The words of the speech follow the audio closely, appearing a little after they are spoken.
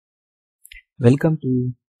Welcome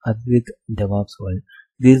to Advait Devops World.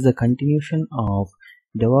 This is the continuation of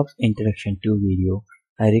Devops Introduction 2 video.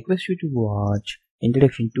 I request you to watch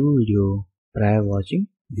Introduction 2 video prior watching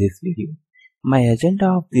this video. My agenda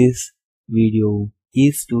of this video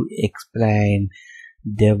is to explain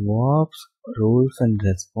DevOps roles and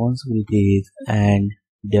responsibilities and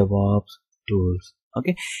DevOps tools.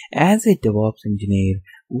 Okay, as a DevOps engineer,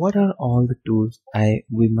 what are all the tools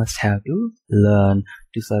we must have to learn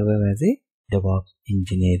to survive as a DevOps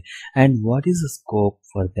engineer, and what is the scope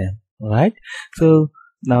for them? Right, so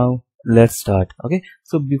now let's start. Okay,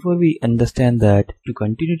 so before we understand that, to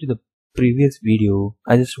continue to the previous video,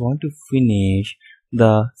 I just want to finish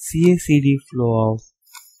the CICD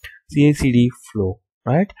flow,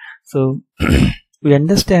 right? So we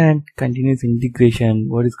understand continuous integration,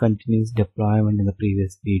 what is continuous deployment in the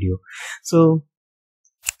previous video. So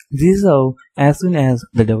this is how, as soon as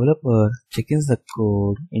the developer checks the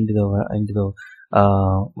code into the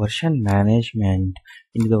version management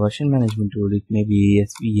tool, it may be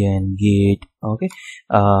SVN, Git, okay,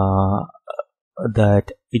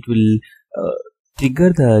 that it will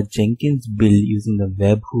trigger the Jenkins build using the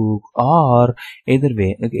webhook, or either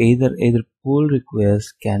way, either pull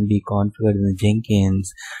request can be configured in the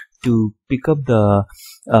Jenkins to pick up the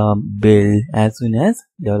build as soon as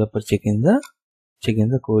developer checking the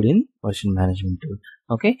code in version management tool.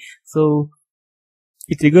 Okay, so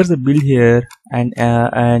it triggers the build here, and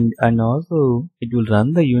also it will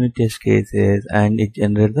run the unit test cases, and it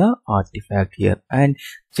generates the artifact here. And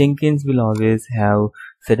Jenkins will always have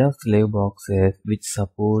set of slave boxes which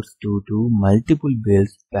supports to do multiple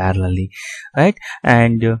builds parallelly, right?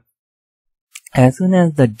 And as soon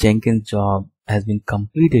as the Jenkins job has been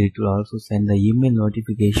completed, it will also send the email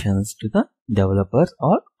notifications to the developers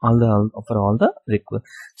or for all the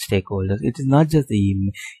stakeholders. It is not just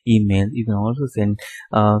the email. You can also send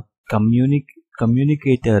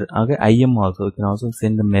communicator, okay, IM also. You can also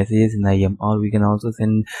send the messages in IM, or we can also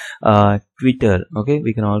send Twitter. Okay,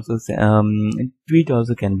 we can also tweet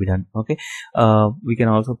also can be done. Okay, we can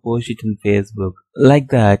also post it in Facebook, like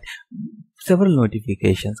that. Several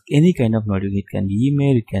notifications, any kind of notification. It can be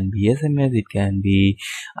email, it can be SMS, it can be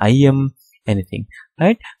IM, anything,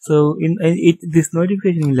 right? So this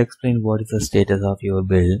notification will explain what is the status of your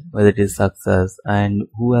build, whether it is success, and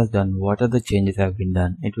who has done, what are the changes have been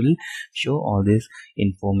done. It will show all this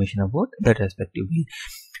information about that respectively.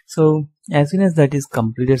 So as soon as that is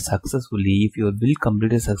completed successfully, if your build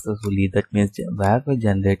completed successfully, that means where was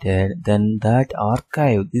generated, then that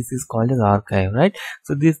archive, this is called as archive, right?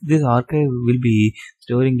 So this archive will be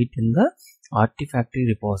storing it in the Artifactory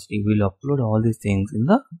repository. We'll upload all these things in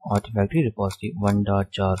the Artifactory repository,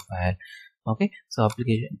 1.jar file. Okay, so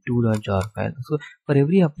application 2.jar file. So for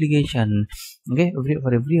every application, okay,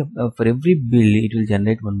 for every build, it will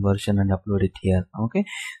generate one version and upload it here. Okay,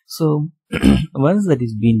 so once that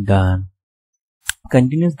is been done,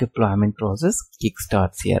 continuous deployment process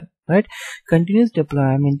kickstarts here, right? Continuous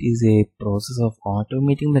deployment is a process of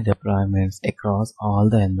automating the deployments across all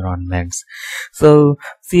the environments. So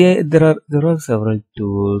see, there are several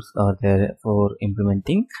tools are there for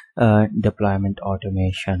implementing deployment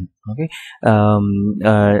automation. Okay,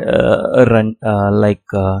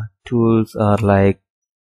 tools are like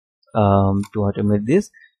to automate this.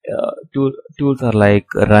 Tools are like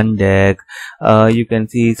Rundeck. You can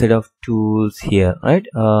see set of tools here, right?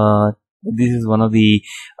 This is one of the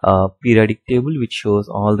periodic table which shows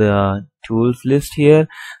all the tools list here.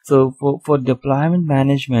 So for deployment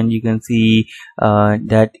management, you can see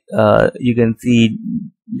that you can see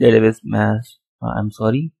database mass.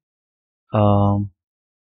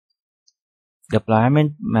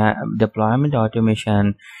 Deployment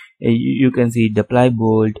automation. You can see deploy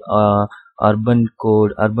bolt, urban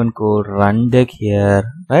code, Rundeck here,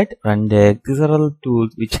 right? Rundeck. These are all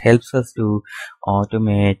tools which helps us to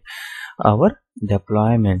automate our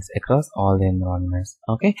deployments across all the environments.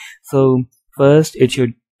 Okay, so first it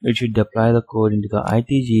should deploy the code into the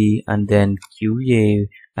ITG, and then QA,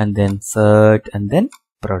 and then cert, and then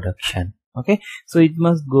production. Okay, so it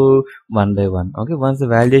must go one by one. Okay, once the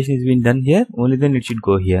validation is been done here, only then it should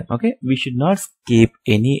go here. Okay, we should not skip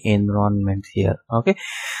any environment here. Okay,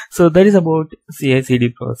 so that is about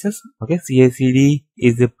CICD process. Okay, CICD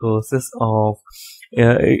is a process of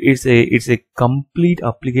it's a complete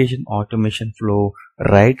application automation flow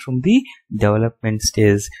right from the development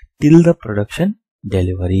stage till the production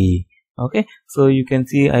delivery. Okay, so you can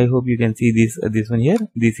see, I hope you can see this one here.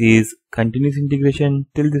 This is continuous integration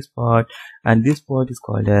till this part, and this part is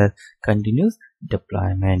called as continuous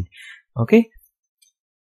deployment. Okay,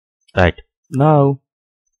 right. Now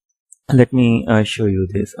let me show you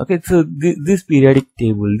this. Okay, so this periodic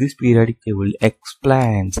table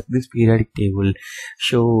explains, this periodic table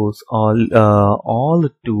shows all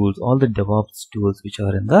the tools, all the DevOps tools which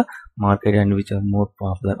are in the market and which are more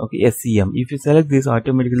popular. Okay, SCM, if you select this,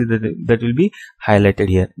 automatically that will be highlighted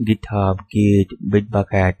here: GitHub, Git,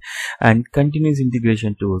 Bitbucket, and continuous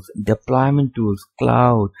integration tools, deployment tools,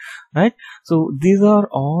 cloud, right? So these are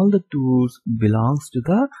all the tools belongs to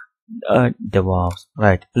the DevOps,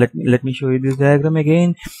 right? Let me show you this diagram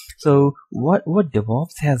again. So what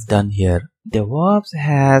DevOps has done here? DevOps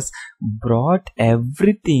has brought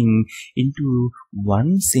everything into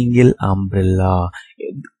one single umbrella.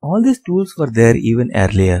 All these tools were there even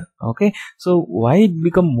earlier. Okay, so why it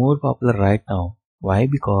become more popular right now? Why?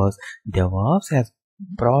 Because DevOps has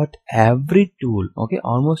brought every tool, okay,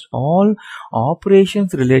 almost all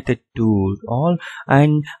operations related tools, all,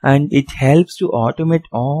 and it helps to automate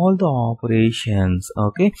all the operations,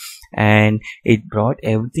 okay, and it brought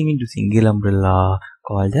everything into single umbrella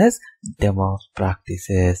called as DevOps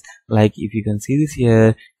practices. Like if you can see this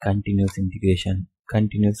here: continuous integration,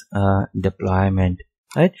 continuous deployment,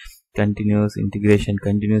 right? Continuous integration,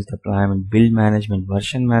 continuous deployment, build management,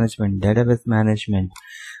 version management, database management,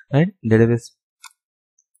 right? Database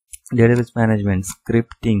management,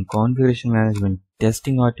 scripting, configuration management,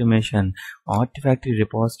 testing automation, artifact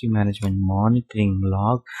repository management, monitoring,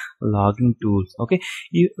 logging tools. Okay,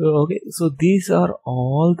 okay. So these are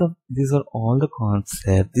all the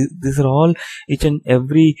concepts. These are all, each and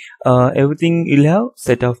every everything. You'll have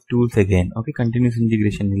set of tools again. Okay, continuous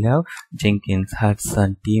integration. You'll have Jenkins,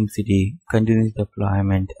 Hudson, TeamCity, continuous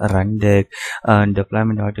deployment, Rundeck,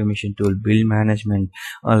 deployment automation tool, build management,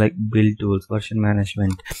 like build tools, version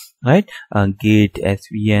management, right? Git,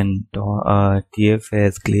 SVN,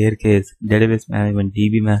 TFS, ClearCase, database management,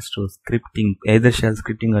 DB master, scripting, either shell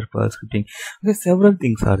scripting or Perl scripting. Okay, several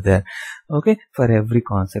things are there. Okay, for every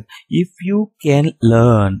concept. If you can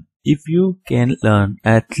learn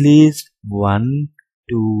at least one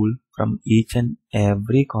tool from each and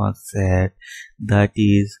every concept, that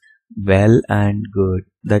is well and good.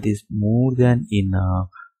 That is more than enough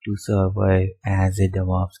to survive as a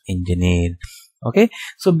DevOps engineer. Okay,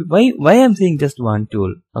 so why I'm saying just one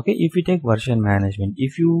tool? Okay, if you take version management,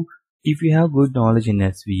 if you have good knowledge in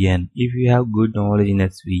SVN,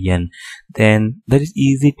 then that is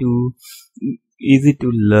easy to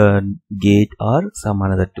learn Git or some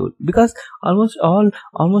another tool, because almost all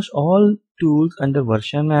tools under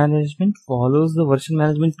version management follows the version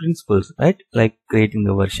management principles, right? Like creating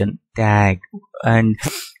the version tag and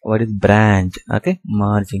what is branch, okay,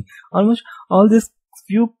 merging, almost all these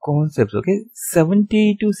few concepts, okay,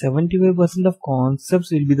 70 to 75% of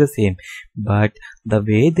concepts will be the same, but the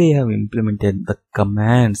way they have implemented the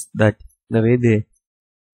commands, that the way they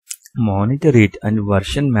monitor it and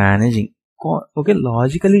version managing, okay,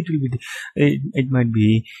 logically it will be, it might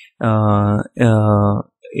be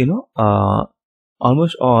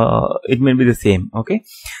almost it may be the same. Okay,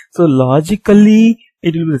 so logically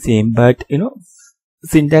it will be the same, but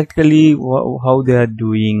syntactically how they are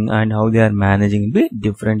doing and how they are managing will be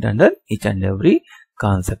different under each and every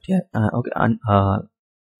concept here. Okay,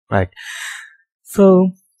 right.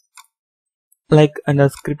 So like under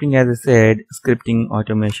scripting, as I said, scripting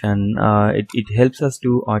automation, it helps us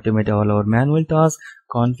to automate all our manual tasks.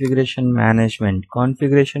 Configuration management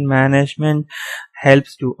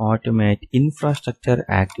helps to automate infrastructure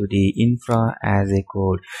activity, infra as a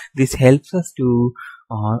code. This helps us to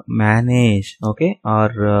manage, okay,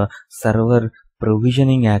 our server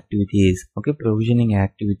provisioning activities, okay, in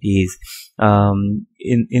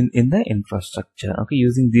the infrastructure, okay,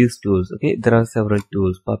 using these tools. Okay, there are several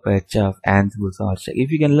tools: Puppet, Chuff, Ansible, Saltstack.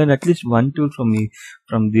 If you can learn at least one tool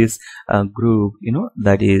from this group,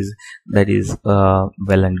 that is well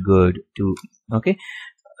and good too. Okay,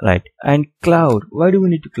 right. And cloud, why do we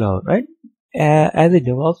need to cloud, right? As a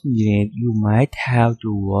DevOps engineer, you might have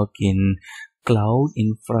to work in cloud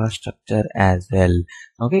infrastructure as well.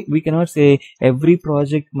 Okay, we cannot say every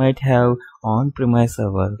project might have on-premise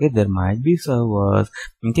server. Okay, there might be servers,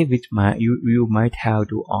 okay, which you might have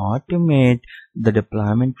to automate the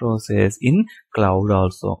deployment process in cloud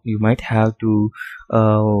also. You might have to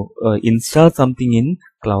install something in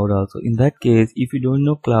cloud also. In that case, if you don't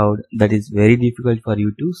know cloud, that is very difficult for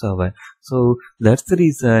you to survive. So that's the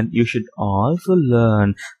reason you should also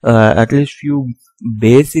learn at least few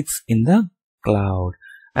basics in the cloud.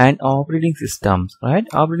 And operating systems, right?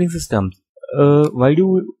 Operating systems, why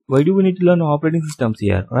do we need to learn operating systems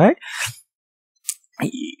here, right?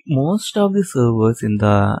 Most of the servers in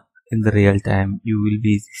the real time, you will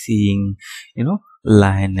be seeing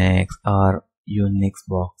Linux or Unix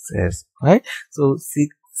boxes, right? So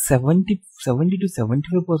 70 to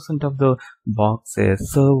 75% of the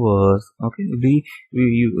boxes, servers, okay, we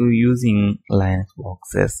using Linux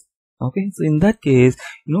boxes. Okay, so in that case,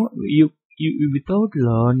 you without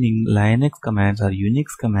learning Linux commands or Unix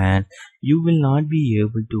commands, you will not be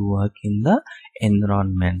able to work in the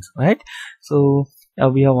environments, right? So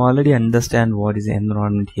we have already understand what is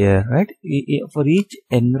environment here, right? For each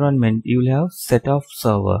environment you will have set of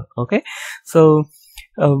server. Okay, so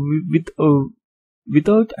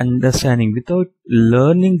without understanding, without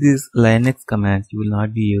learning these Linux commands, you will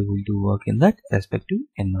not be able to work in that respective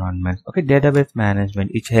environment. Okay, database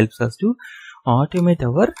management, which helps us to automate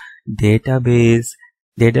our database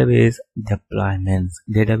deployments,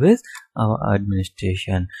 database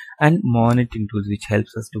administration, and monitoring tools, which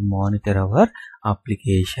helps us to monitor our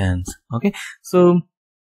applications. Okay, so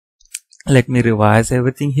let me revise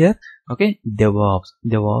everything here. Okay, DevOps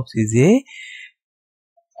is a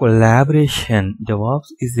collaboration.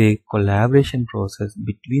 DevOps is a collaboration process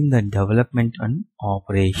between the development and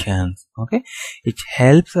operations. Okay, it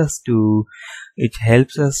helps us to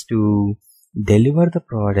deliver the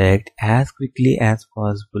product as quickly as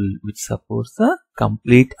possible, which supports the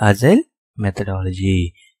complete agile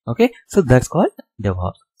methodology. Okay, so that's called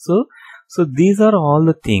DevOps. So these are all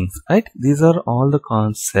the things, right? These are all the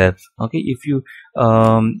concepts. Okay, if you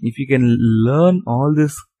can learn all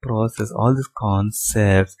this process, all these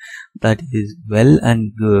concepts, that is well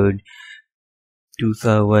and good to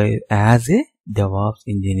survive as a DevOps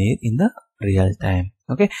engineer in the real time.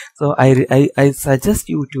 Okay, so I suggest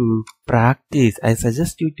you to practice, I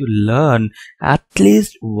suggest you to learn at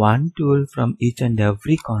least one tool from each and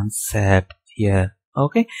every concept here.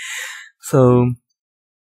 Okay, so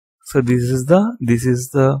this is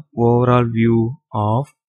the overall view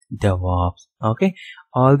of DevOps. Okay,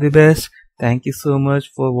 all the best. Thank you so much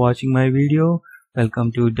for watching my video.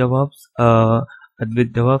 Welcome to DevOps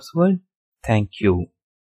with DevOps World. Thank you.